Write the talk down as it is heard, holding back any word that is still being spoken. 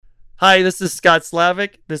Hi, this is Scott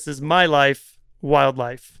Slavic. This is My Life,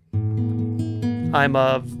 Wildlife. I'm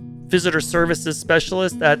a visitor services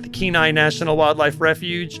specialist at the Kenai National Wildlife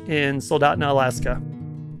Refuge in Soldotna, Alaska.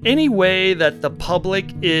 Any way that the public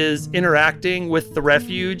is interacting with the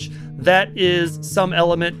refuge, that is some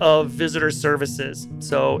element of visitor services.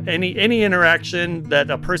 So any interaction that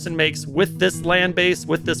a person makes with this land base,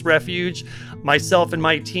 with this refuge, myself and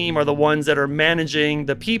my team are the ones that are managing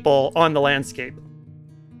the people on the landscape.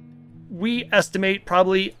 We estimate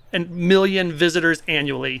probably 1 million visitors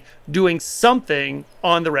annually doing something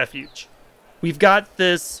on the refuge. We've got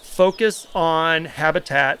this focus on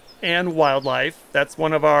habitat and wildlife. That's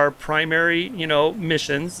one of our primary,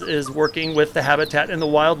 missions, is working with the habitat and the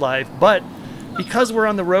wildlife. But because we're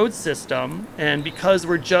on the road system and because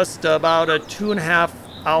we're just about a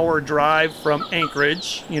 2.5-hour drive from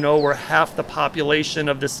Anchorage, where half the population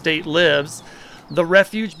of the state lives, the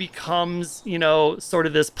refuge becomes, sort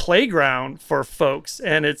of this playground for folks.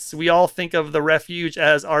 And we all think of the refuge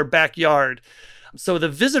as our backyard. So the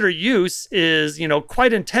visitor use is,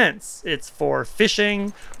 quite intense. It's for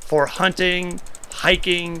fishing, for hunting,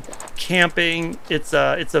 hiking, camping. It's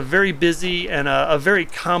a very busy and a very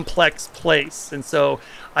complex place. And so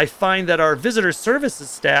I find that our visitor services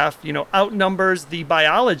staff, outnumbers the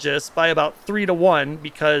biologists by about 3 to 1,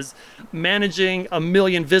 because managing 1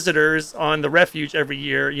 million visitors on the refuge every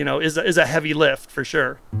year, is a heavy lift for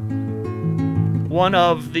sure. One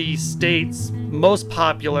of the state's most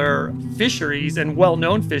popular fisheries and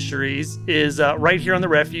well-known fisheries is right here on the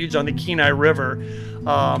refuge on the Kenai River.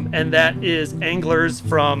 And that is anglers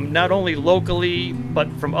from not only locally, but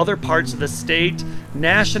from other parts of the state,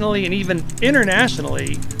 nationally and even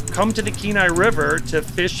internationally, come to the Kenai River to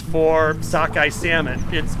fish for sockeye salmon.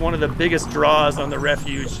 It's one of the biggest draws on the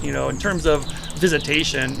refuge, in terms of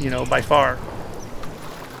visitation, by far.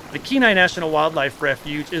 The Kenai National Wildlife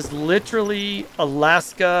Refuge is literally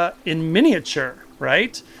Alaska in miniature,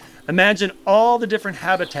 right? Imagine all the different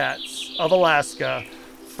habitats of Alaska,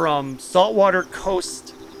 from saltwater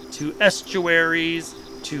coast to estuaries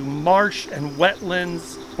to marsh and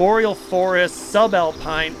wetlands, boreal forests,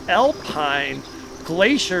 subalpine, alpine,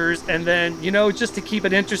 glaciers, and then, just to keep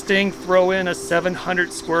it interesting, throw in a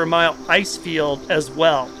 700 square mile ice field as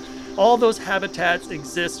well. All those habitats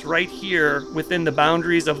exist right here within the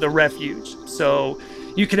boundaries of the refuge. So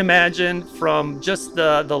you can imagine, from just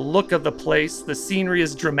the look of the place, the scenery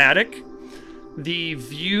is dramatic. The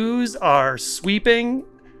views are sweeping.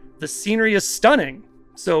 The scenery is stunning.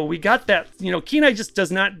 So we got that, Kenai just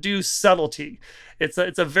does not do subtlety. It's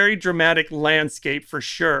a very dramatic landscape for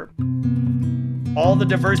sure. All the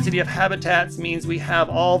diversity of habitats means we have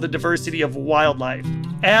all the diversity of wildlife.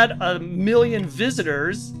 Add 1 million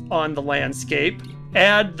visitors on the landscape,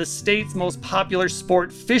 add the state's most popular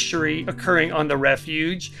sport fishery occurring on the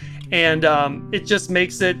refuge, and it just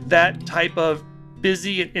makes it that type of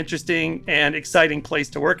busy and interesting and exciting place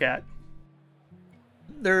to work at.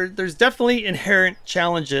 There's definitely inherent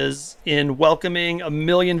challenges in welcoming 1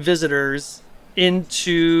 million visitors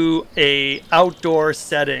into a outdoor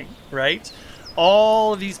setting, right?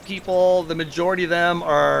 All of these people, the majority of them,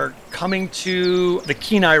 are coming to the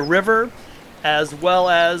Kenai River, as well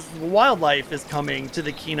as wildlife is coming to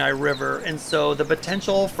the Kenai River. And so the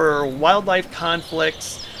potential for wildlife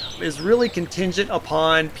conflicts is really contingent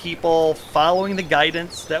upon people following the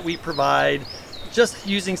guidance that we provide, just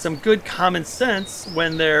using some good common sense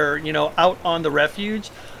when they're, out on the refuge.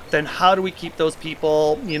 Then how do we keep those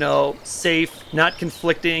people, safe, not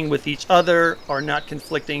conflicting with each other or not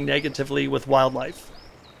conflicting negatively with wildlife?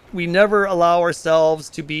 We never allow ourselves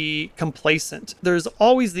to be complacent. There's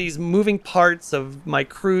always these moving parts of my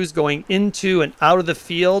crews going into and out of the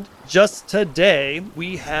field. Just today,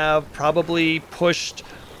 we have probably pushed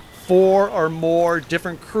 4 or more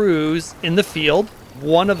different crews in the field.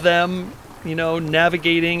 One of them,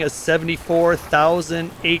 navigating a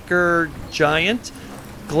 74,000 acre giant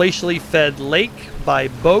glacially fed lake by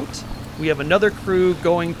boat. We have another crew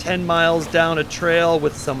going 10 miles down a trail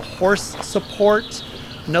with some horse support.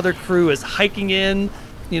 Another crew is hiking in.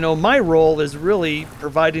 My role is really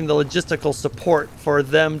providing the logistical support for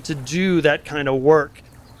them to do that kind of work.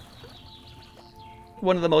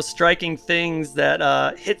 One of the most striking things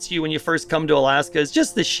that hits you when you first come to Alaska is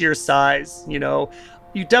just the sheer size.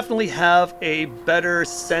 You definitely have a better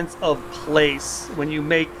sense of place when you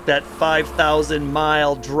make that 5,000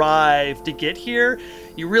 mile drive to get here.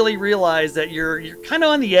 You really realize that you're kind of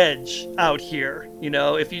on the edge out here.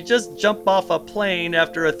 If you just jump off a plane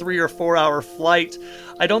after a 3 or 4 hour flight,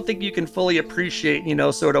 I don't think you can fully appreciate,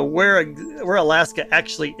 sort of where Alaska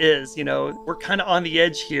actually is. We're kind of on the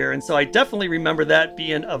edge here. And so I definitely remember that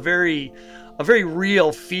being a very a very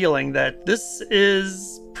real feeling that this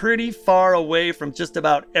is pretty far away from just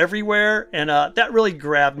about everywhere. And that really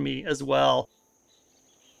grabbed me as well.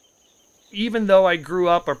 Even though I grew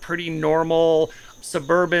up a pretty normal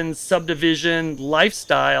suburban subdivision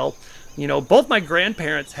lifestyle, both my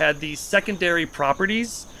grandparents had these secondary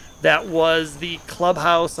properties. That was the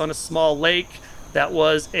clubhouse on a small lake. That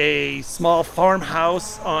was a small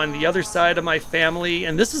farmhouse on the other side of my family.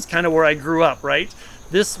 And this is kind of where I grew up, right?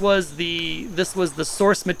 This was the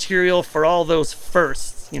source material for all those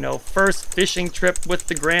firsts. First fishing trip with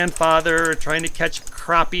the grandfather, trying to catch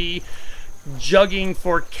crappie, jugging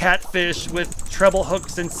for catfish with treble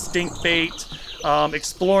hooks and stink bait,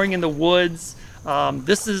 exploring in the woods.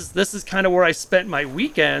 This is kind of where I spent my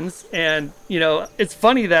weekends. And, it's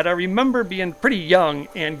funny that I remember being pretty young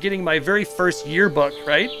and getting my very first yearbook,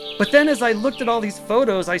 right? But then as I looked at all these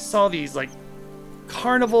photos, I saw these like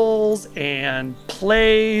carnivals and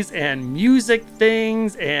plays and music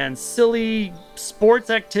things and silly sports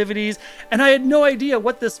activities. And I had no idea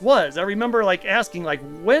what this was. I remember asking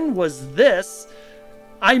when was this?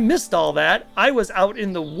 I missed all that. I was out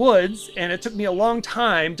in the woods, and it took me a long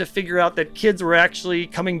time to figure out that kids were actually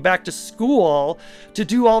coming back to school to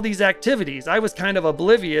do all these activities. I was kind of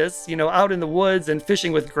oblivious, out in the woods and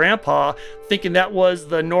fishing with grandpa, thinking that was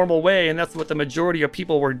the normal way, and that's what the majority of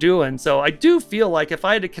people were doing. So I do feel like if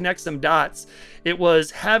I had to connect some dots, it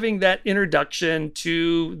was having that introduction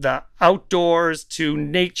to the outdoors, to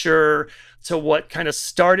nature, to what kind of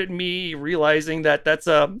started me realizing that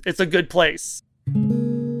it's a good place.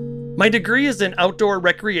 My degree is in outdoor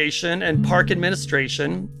recreation and park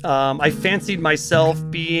administration. I fancied myself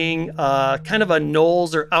being kind of a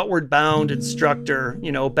NOLS or Outward Bound instructor,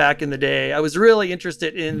 back in the day. I was really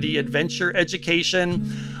interested in the adventure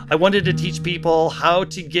education. I wanted to teach people how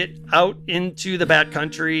to get out into the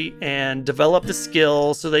backcountry and develop the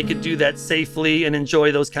skills so they could do that safely and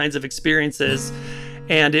enjoy those kinds of experiences.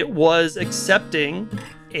 And it was accepting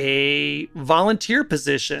a volunteer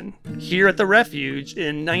position here at the refuge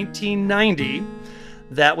in 1990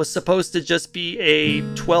 that was supposed to just be a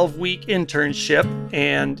 12-week internship,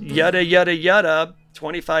 and yada, yada, yada,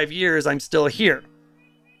 25 years, I'm still here.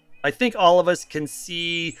 I think all of us can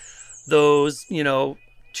see those, 2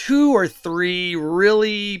 or 3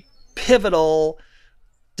 really pivotal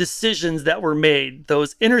decisions that were made,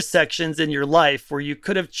 those intersections in your life where you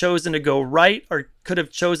could have chosen to go right or could have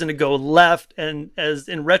chosen to go left. And as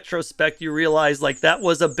in retrospect, you realize that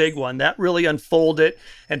was a big one that really unfolded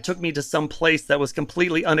and took me to some place that was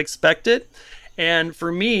completely unexpected. And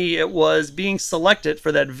for me, it was being selected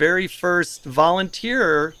for that very first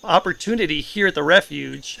volunteer opportunity here at the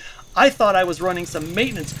refuge. I thought I was running some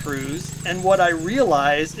maintenance crews, and what I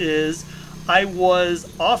realized is I was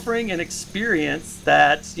offering an experience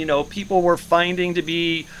that, people were finding to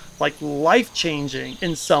be life-changing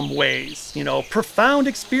in some ways, profound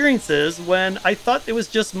experiences, when I thought it was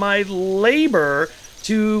just my labor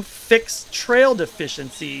to fix trail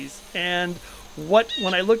deficiencies. And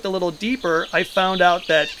when I looked a little deeper, I found out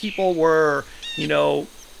that people were,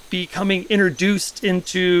 becoming introduced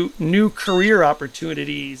into new career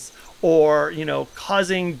opportunities, or,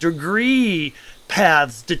 causing degree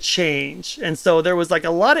paths to change. And so there was a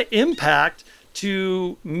lot of impact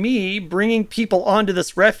to me bringing people onto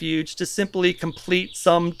this refuge to simply complete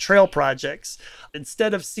some trail projects.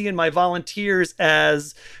 Instead of seeing my volunteers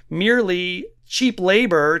as merely cheap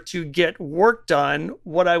labor to get work done,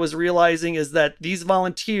 what I was realizing is that these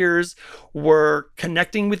volunteers were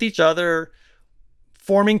connecting with each other,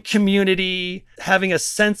 forming community, having a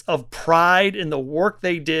sense of pride in the work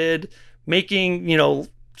they did, making,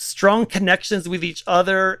 strong connections with each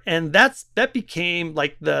other. And that became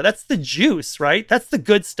that's the juice, right? That's the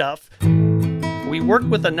good stuff. We work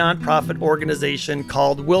with a nonprofit organization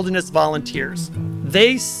called Wilderness Volunteers.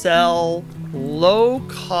 They sell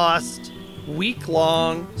low-cost,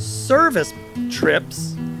 week-long service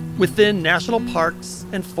trips within national parks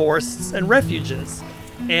and forests and refuges.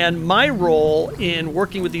 And my role in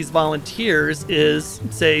working with these volunteers is,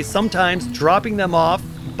 say, sometimes dropping them off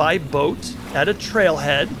by boat at a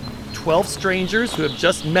trailhead, 12 strangers who have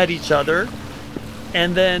just met each other.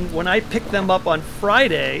 And then when I pick them up on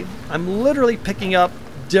Friday, I'm literally picking up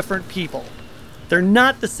different people. They're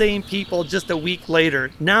not the same people just a week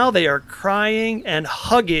later. Now they are crying and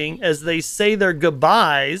hugging as they say their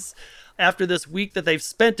goodbyes after this week that they've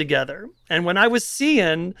spent together. And when I was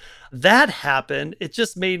seeing that happen, it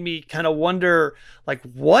just made me kind of wonder,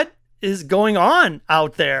 what is going on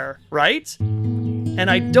out there, right? And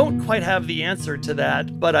I don't quite have the answer to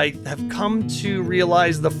that, but I have come to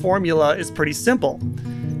realize the formula is pretty simple.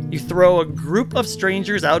 You throw a group of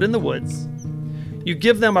strangers out in the woods. You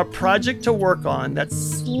give them a project to work on that's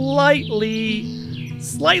slightly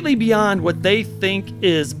beyond what they think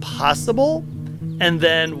is possible, and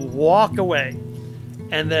then walk away.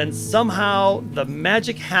 And then somehow the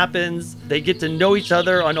magic happens. They get to know each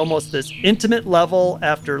other on almost this intimate level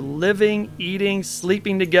after living, eating,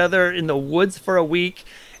 sleeping together in the woods for a week.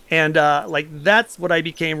 And that's what I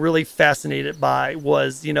became really fascinated by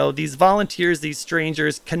was, these volunteers, these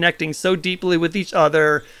strangers connecting so deeply with each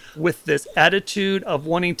other with this attitude of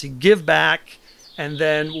wanting to give back and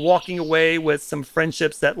then walking away with some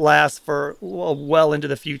friendships that last for well into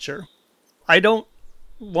the future. I don't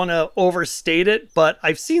want to overstate it, but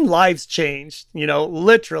I've seen lives change,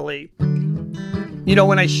 literally.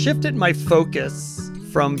 When I shifted my focus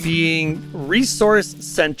from being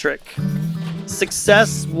resource-centric,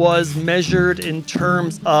 success was measured in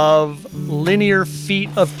terms of linear feet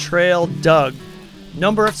of trail dug,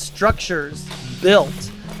 number of structures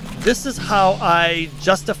built. This is how I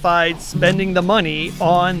justified spending the money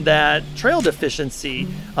on that trail deficiency.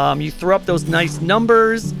 You throw up those nice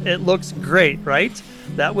numbers, it looks great, right?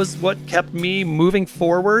 That was what kept me moving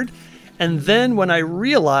forward. And then when I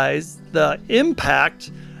realized the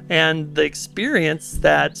impact and the experience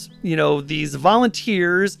that, these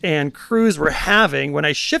volunteers and crews were having, when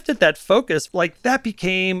I shifted that focus, that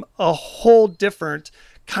became a whole different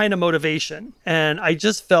kind of motivation. And I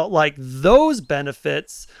just felt like those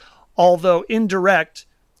benefits, although indirect,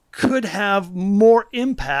 could have more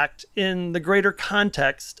impact in the greater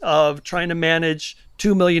context of trying to manage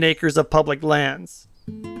 2 million acres of public lands.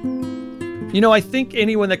 I think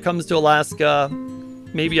anyone that comes to Alaska,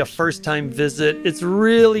 maybe a first-time visit, it's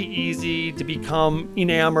really easy to become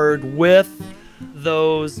enamored with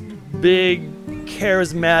those big,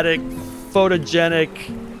 charismatic, photogenic,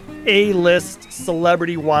 A-list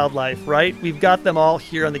celebrity wildlife, right? We've got them all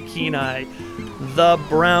here on the Kenai. The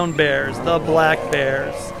brown bears, the black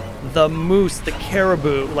bears, the moose, the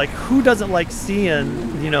caribou. Who doesn't like seeing,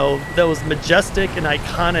 those majestic and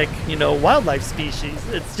iconic, wildlife species?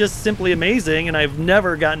 It's just simply amazing, and I've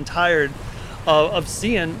never gotten tired of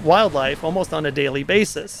seeing wildlife almost on a daily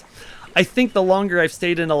basis. I think the longer I've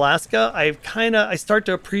stayed in Alaska, I start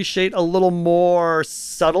to appreciate a little more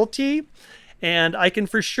subtlety. And I can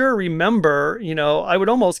for sure remember, I would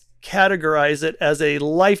almost categorize it as a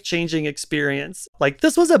life-changing experience.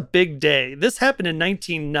 This was a big day. This happened in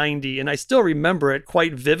 1990, and I still remember it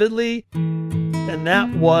quite vividly. And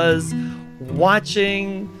that was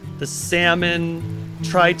watching the salmon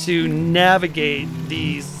try to navigate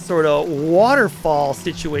these sort of waterfall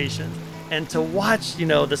situations, and to watch,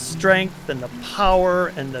 the strength and the power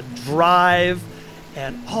and the drive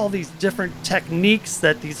and all these different techniques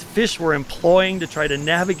that these fish were employing to try to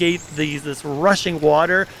navigate this rushing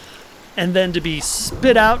water, and then to be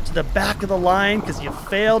spit out to the back of the line because you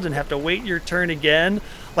failed and have to wait your turn again.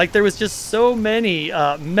 There was just so many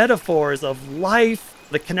metaphors of life.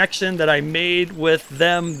 The connection that I made with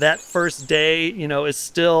them that first day, is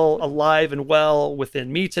still alive and well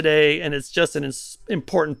within me today. And it's just an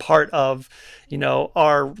important part of,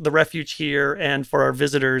 the refuge here and for our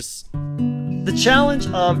visitors. The challenge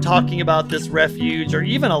of talking about this refuge or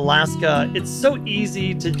even Alaska, it's so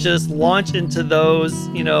easy to just launch into those,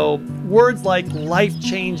 words like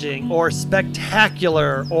life-changing or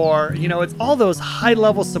spectacular or, it's all those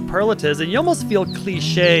high-level superlatives, and you almost feel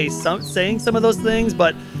cliche saying some of those things,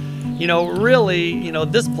 but, really,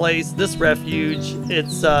 this place, this refuge,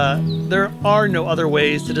 it's, there are no other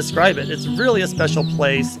ways to describe it. It's really a special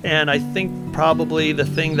place, and I think probably the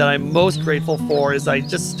thing that I'm most grateful for is I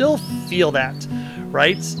just still feel that,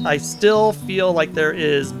 right? I still feel like there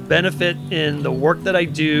is benefit in the work that I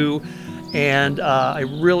do, and I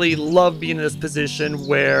really love being in this position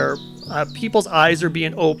where people's eyes are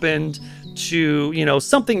being opened to,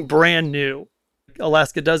 something brand new.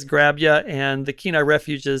 Alaska does grab you, and the Kenai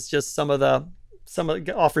Refuge is just offers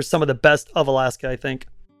some of the best of Alaska, I think.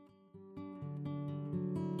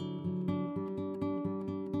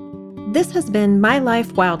 This has been My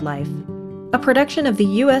Life Wildlife, a production of the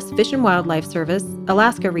U.S. Fish and Wildlife Service,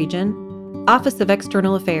 Alaska Region, Office of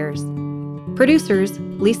External Affairs. Producers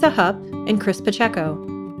Lisa Hupp and Chris Pacheco.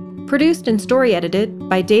 Produced and story edited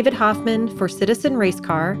by David Hoffman for Citizen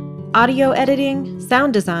Racecar, audio editing,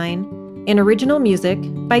 sound design, and original music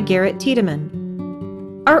by Garrett Tiedemann.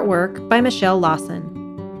 Artwork by Michelle Lawson.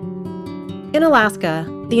 In Alaska,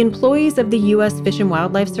 the employees of the U.S. Fish and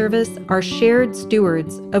Wildlife Service are shared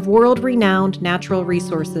stewards of world-renowned natural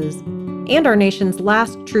resources and our nation's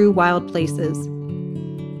last true wild places.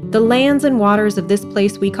 The lands and waters of this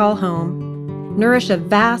place we call home nourish a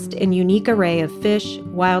vast and unique array of fish,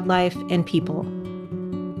 wildlife, and people.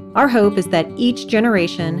 Our hope is that each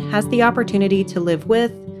generation has the opportunity to live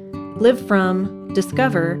with, live from,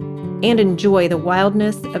 discover, and enjoy the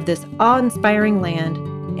wildness of this awe-inspiring land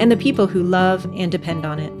and the people who love and depend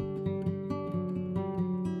on it.